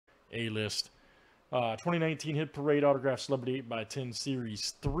A-list. 2019 Hit Parade Autograph Celebrity 8x10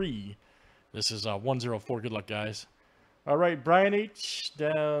 Series 3. This is 104. Good luck, guys. All right, Brian H.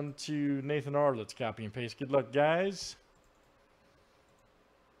 down to Nathan R. Let's copy and paste. Good luck, guys.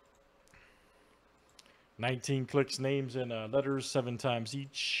 19 clicks, names, and letters 7 times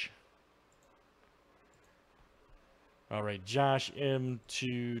each. All right, Josh M.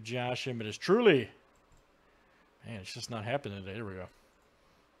 to Josh M. It is truly. Man, it's just not happening today. There we go.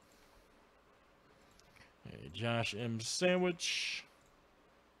 Hey, Josh M. Sandwich.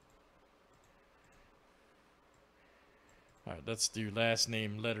 All right, let's do last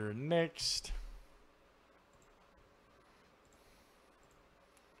name, letter next.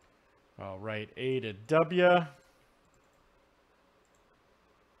 All right, A to W.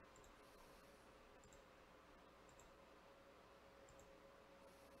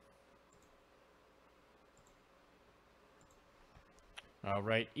 All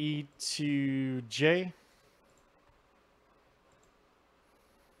right, E to J.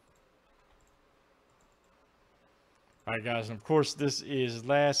 All right, guys, and of course, this is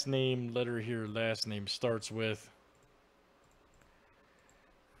last name, letter here, last name starts with.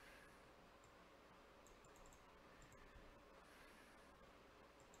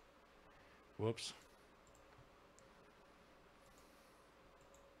 Whoops.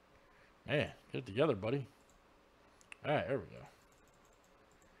 Man, get it together, buddy. All right, there we go.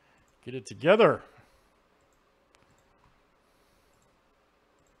 Get it together.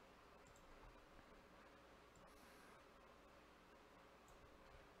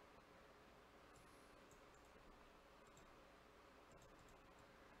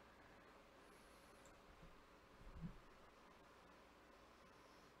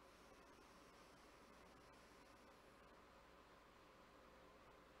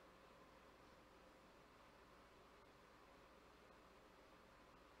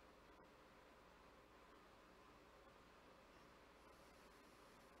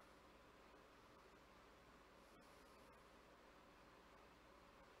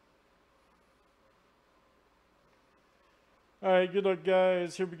 All right, good luck,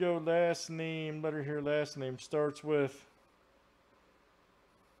 guys. Here we go. Last name, letter here, last name starts with.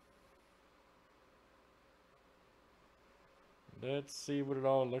 Let's see what it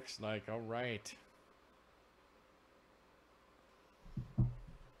all looks like. All right.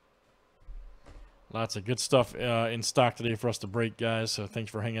 Lots of good stuff in stock today for us to break, guys. So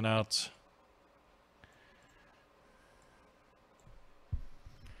thanks for hanging out.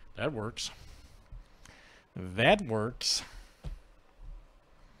 That works. That works.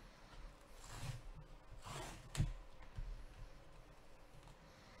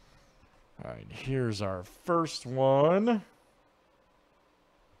 All right, here's our first one.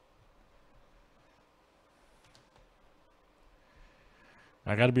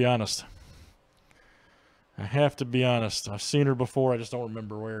 I got to be honest. I have to be honest. I've seen her before. I just don't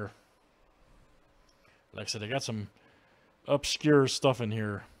remember where. Like I said, I got some obscure stuff in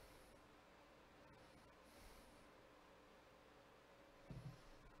here.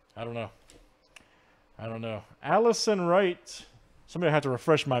 I don't know. I don't know. Allison Wright. Somebody had to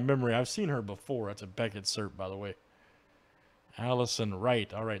refresh my memory. I've seen her before. That's a Beckett cert, by the way. Allison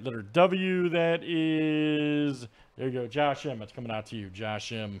Wright. All right, letter W. That is... There you go. Josh M. It's coming out to you.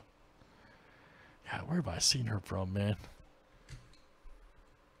 Josh M. God, where have I seen her from, man?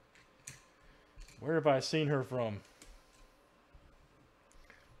 Where have I seen her from?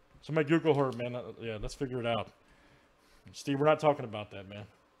 Somebody Google her, man. Yeah, let's figure it out. Steve, we're not talking about that, man.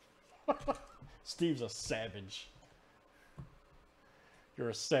 Steve's a savage. You're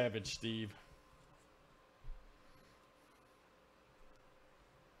a savage, Steve.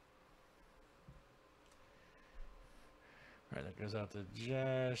 All right, that goes out to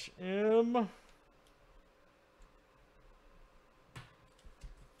Josh M. All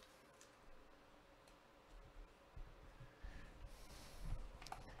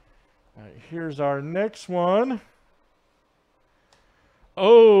right, here's our next one.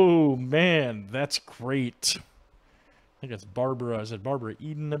 Oh, man, that's great. I think it's Barbara. Is it Barbara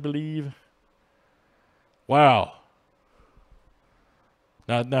Eden, I believe? Wow.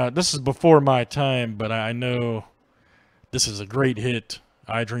 Now, this is before my time, but I know this is a great hit.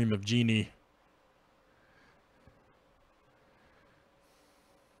 I Dream of Jeannie.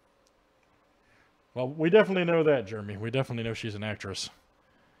 Well, we definitely know that, Jeremy. We definitely know she's an actress.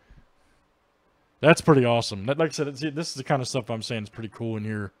 That's pretty awesome. Like I said, this is the kind of stuff I'm saying is pretty cool in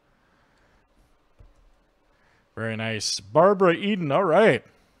here. Very nice. Barbara Eden. All right.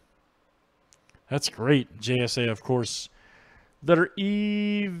 That's great. JSA, of course. Letter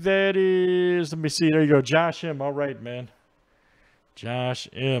E, that is, let me see. There you go. Josh M. All right, man. Josh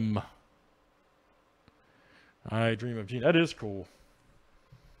M. I Dream of Gene. That is cool.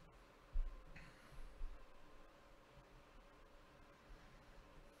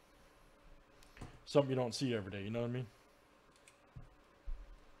 Something you don't see every day, you know what I mean?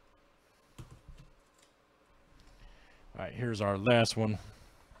 All right, here's our last one.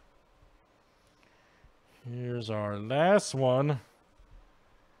 Here's our last one.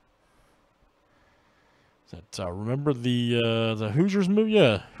 Is that remember the Hoosiers movie?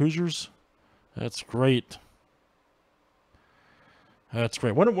 Yeah, Hoosiers. That's great. That's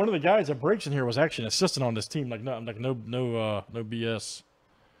great. One of the guys that breaks in here was actually an assistant on this team. No BS.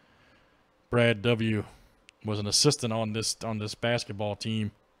 Brad W. was an assistant on this basketball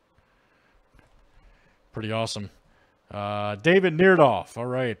team. Pretty awesome. David Neerdoff. All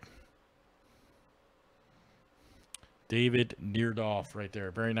right. David Neerdoff right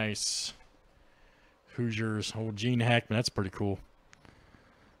there. Very nice. Hoosiers. Old Gene Hackman. That's pretty cool.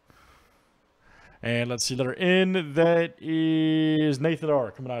 And let's see, letter N. That is Nathan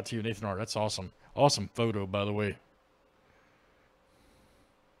R. Coming out to you, Nathan R. That's awesome. Awesome photo, by the way.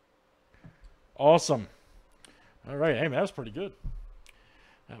 Awesome. All right. Hey, man, that was pretty good.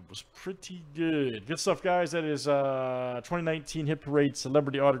 That was pretty good. Good stuff, guys. That is 2019 Hit Parade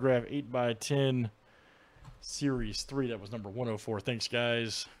Celebrity Autograph 8x10 Series 3. That was number 104. Thanks,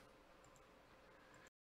 guys.